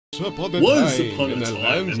Once upon a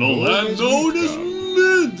time in a land known as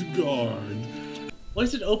Midgard. Why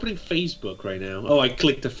is it opening Facebook right now? Oh, I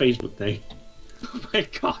clicked the Facebook thing. Oh my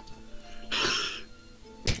god.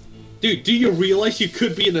 Dude, do you realize you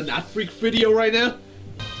could be in a gNatFreak video right now?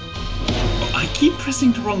 Oh, I keep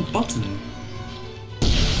pressing the wrong button.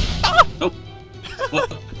 Ah! Oh.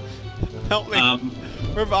 What? Help me.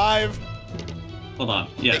 Revive. Hold on.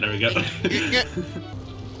 Yeah, there we go.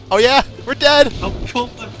 Oh yeah, we're dead. Oh, come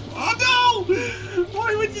on. Oh no!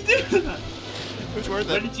 Why would you do that? Which were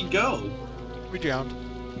they? Where did you go? We drowned.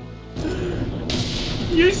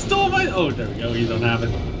 You stole my. Oh, there we go. You don't have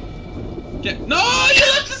it. Get. No! You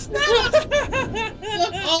left the snap!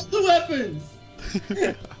 Left all the weapons! What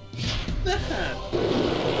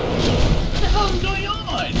the hell is going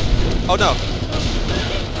on? Oh no.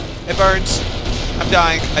 It burns. I'm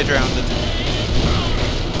dying. I drowned it.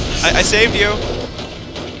 I saved you.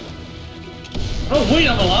 Oh, wait,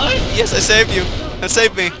 I'm alive? Yes, I saved you. That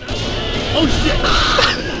saved me. Oh shit!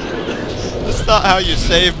 That's not how you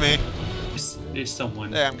save me. There's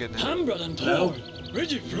someone. There, I'm getting it. Hello?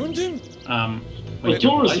 Wait,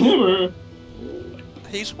 You're a swimmer!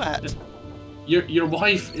 He's wet. Your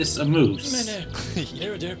wife is a moose.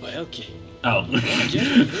 Oh.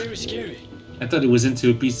 Very scary. I thought it was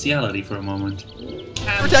into bestiality for a moment.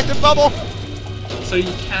 Protective bubble! So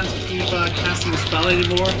you can't keep casting a spell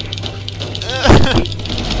anymore?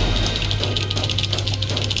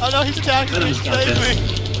 Oh no, he's attacking me. Save me.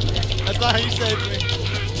 That's not how you save me.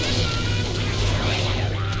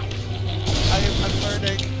 I'm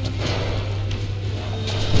burning.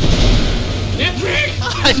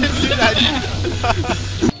 I didn't do that.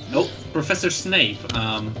 Oh, Professor Snape. What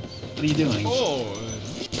are you doing? Oh.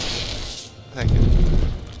 Thank you.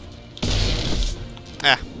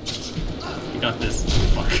 Ah. You got this.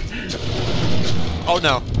 Fuck. Oh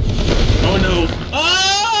no. Oh no.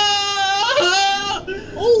 Ah!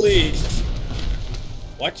 Holy!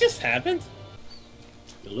 What just happened?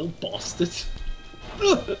 You little bastard.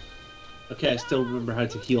 Okay, I still remember how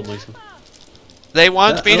to heal myself. They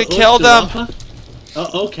want me to kill them.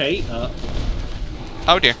 Okay.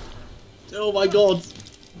 Oh dear. Oh my god.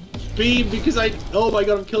 Beam, because oh my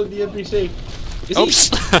god, I'm killing the NPC.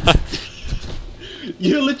 Oops.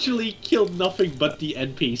 You literally killed nothing but the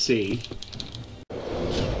NPC.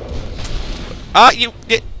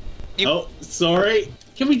 You. Oh, sorry.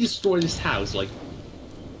 Can we destroy this house? Like.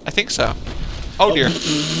 I think so. Oh dear.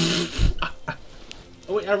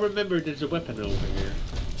 Oh wait, I remember there's a weapon over here.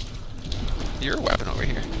 Your weapon over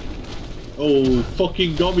here. Oh,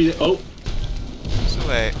 fucking got me. Oh. So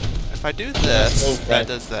wait, if I do this, that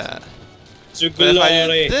does that. To But if I do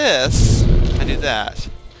glory. this, I do that.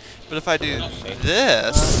 But if I do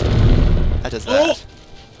this, that does that.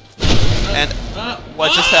 And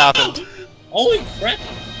what just happened? Holy crap!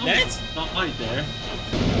 That's Not right there.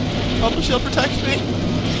 Bubble shield protects me.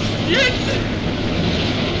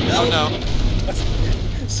 Oh no.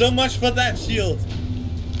 so much for that shield.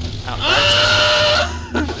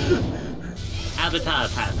 Avatar.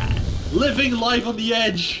 Living life on the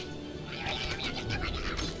edge.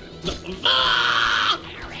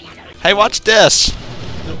 Hey, watch this.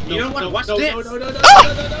 No, You know what? Watch no, this.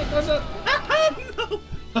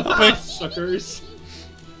 No. Suckers.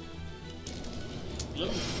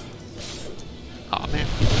 Oh man.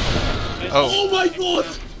 Oh my god.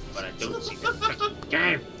 But I don't see the freaking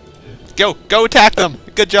game. Go attack them.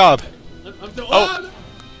 Good job. I'm the Oh.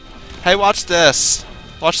 Hey, watch this.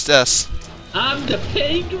 Watch this. I'm the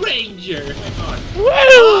Pink Ranger. Woo!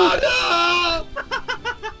 Oh no!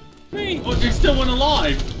 Oh, there's still one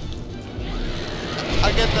alive.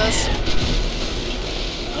 I get this.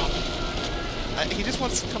 He just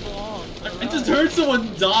wants to come along. I just heard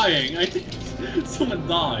someone dying. I think someone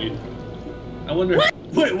died. I wonder. What?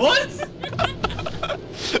 Wait, what?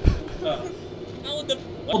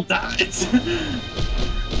 Oh, damn it!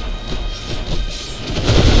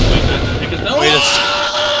 Wait a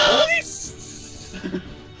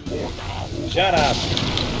Shut up.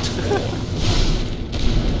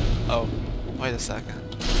 Oh, wait a second.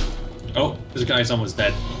 Oh, this guy's almost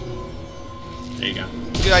dead. There you go.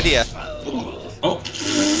 Good idea. Oh!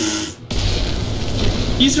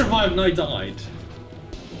 He survived and I died.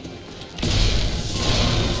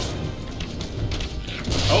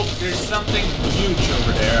 Oh, there's something huge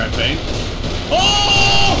over there, I think.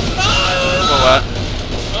 Oh! What?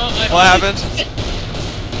 What happened?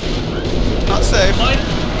 Not safe.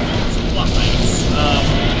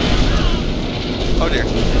 Oh dear.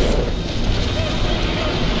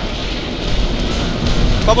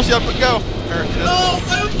 Bubble shield, go! No!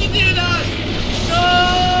 Why would you do that?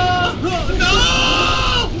 No!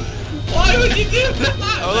 No! Why Why would you do that?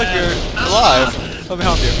 Oh look, you're alive. Let me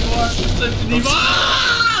help you. You are such an evil.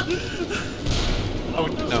 Oh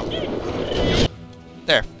no.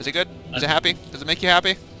 There. Is it good? Is it happy? Does it make you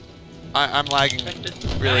happy? I'm lagging.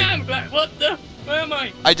 Really. I am black. What the? Where am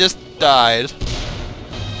I? I just died.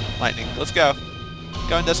 Lightning. Let's go.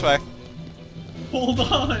 Going this way. Hold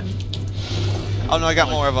on. Oh no, I got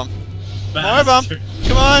more of them. More of Bastard. them.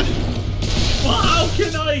 Come on. Well, how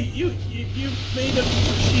can I? You made a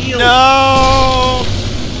shield. No.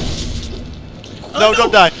 Oh, No,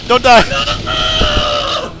 don't die. Don't die.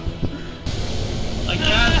 I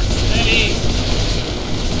can't stay.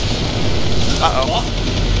 Uh-oh.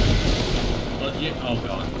 Oh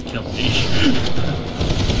god, kill me.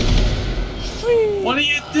 What are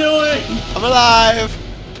you doing? I'm alive.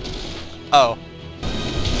 Oh.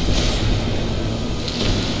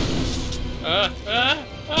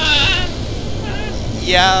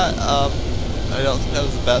 Yeah, I don't, that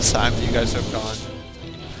was the best time that you guys have gone.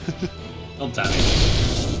 Don't tell me.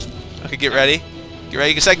 Okay, get ready. Get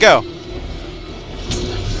ready, get set, go.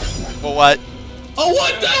 Well, what? Oh,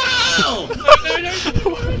 what the hell? No.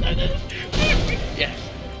 Yes.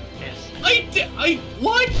 Yes.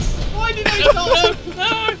 What? Why did I No.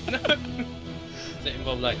 Does it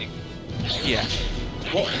involve lightning? Yeah.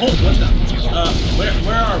 What the?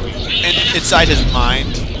 Where are we? Inside his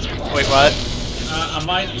mind. Wait, what?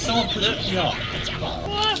 Someone protect me off.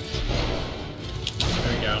 There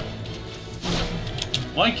we go.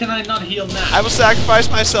 Why can I not heal now? I will sacrifice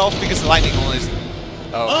myself because the lightning only is...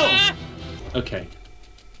 Oh. Okay.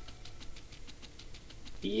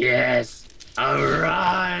 Yes!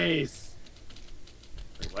 Arise!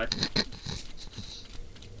 Wait, what?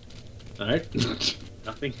 Alright.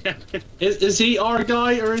 Nothing happened. Is he our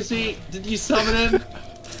guy or is he... Did you summon him?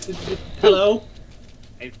 Hello?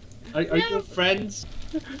 Are you friends?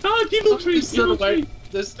 Oh, people treat Still people away.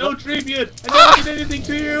 treat. There's No tribute. I never did anything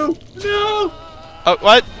to you. No. Oh,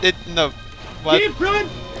 what? No. What? Kip, run.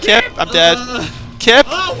 Kip, I'm dead. Kip?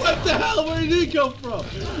 Oh, what the hell? Where did he come from?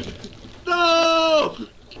 No!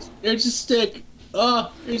 There's a stick.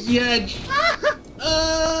 Oh, there's the edge.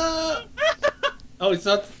 Oh, it's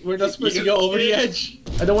not. We're not supposed to go over the edge.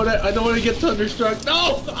 I don't want to get thunderstruck.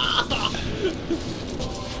 No!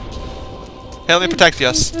 Hey, let me protect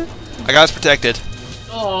us. I got us protected.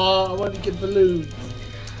 Oh, I want to get balloons.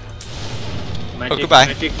 Magic, goodbye.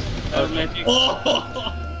 Magic. Magic. Oh!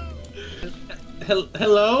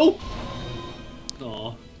 Hello?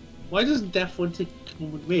 Oh, why doesn't Def want to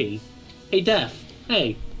come with me? Hey, Def.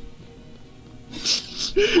 Hey.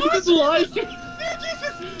 He doesn't like me.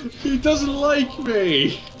 He doesn't like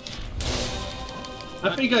me.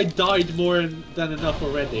 I think I died more than enough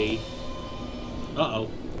already. Uh-oh.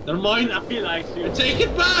 Never mind. He likes you. Take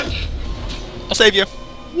it back! I'll save you.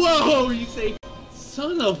 Whoa, you say...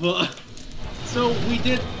 Son of a... So, we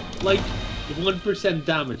did, like, 1%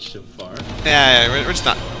 damage so far. Yeah, we're just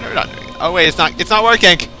not. We're not doing it. Oh wait, it's not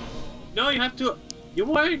working. No, you have to. You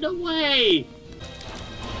weren't away.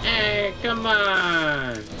 Hey, come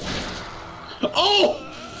on. Oh!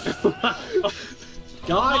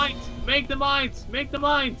 God! Mines. Make the mines. Make the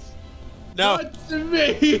mines. No. Not to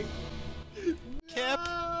me! Kip.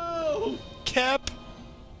 No! Kip.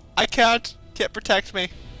 I can't. Kip, protect me.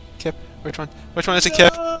 Kip, which one? Which one is it,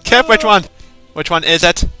 Kip? Kip, which one? Which one is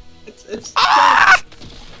it? It's Ah!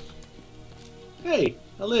 Hey,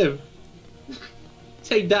 I live.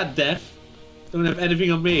 Take that, Def. Don't have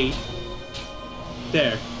anything on me.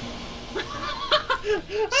 There.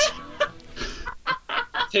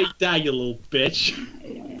 Take that, you little bitch.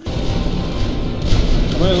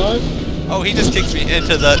 Am I alive? Oh, he just kicked me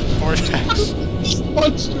into the vortex.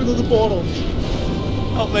 Punched into the portal.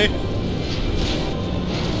 Help me.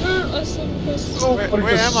 Oh,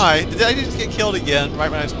 Where am I? Did I just get killed again? Right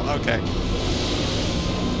when I spawned? Okay.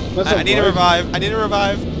 That's I need a revive. I need a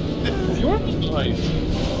revive. You're alive.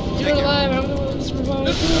 You're alive, I'm the one that's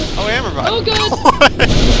revived. Oh, I am revived. Oh, God!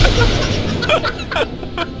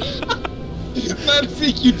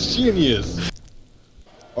 gNatFreak, you genius.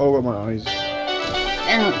 Oh, my eyes.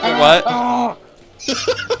 What?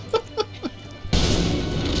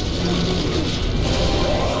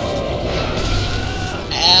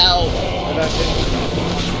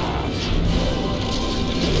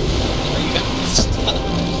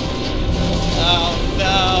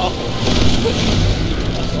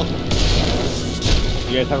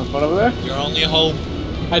 You guys having fun over there? You're only hope.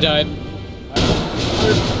 I died.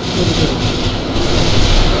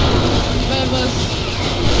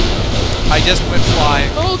 I just went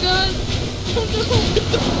flying. Oh, God!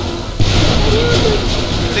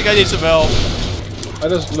 I think I need some help. I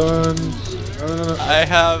just learned. I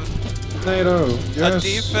have Tornado. Yes. A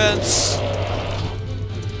defense.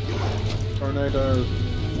 Tornado.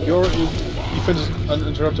 Your defense is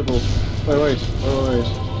uninterruptible. Wait.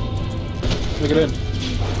 Look it in.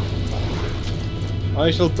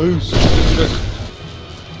 I shall boost.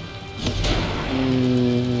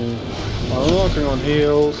 Unlocking on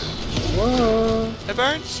heals. Whoa. It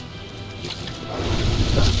burns?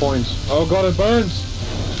 That's the point. Oh god, it burns!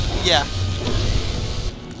 Yeah.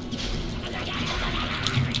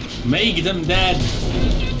 Make them dead!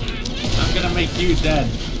 I'm gonna make you dead,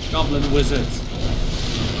 Goblin Wizard.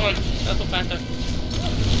 Oh, that's so faster.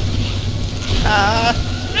 Ah!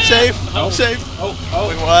 Safe! Oh. Safe! Oh,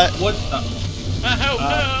 Wait, what? What the?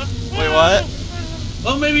 Wait, what?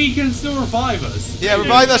 Well, maybe he can still revive us. Yeah,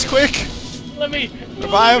 revive us quick! Let me.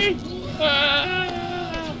 Revive! Let me.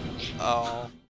 Oh.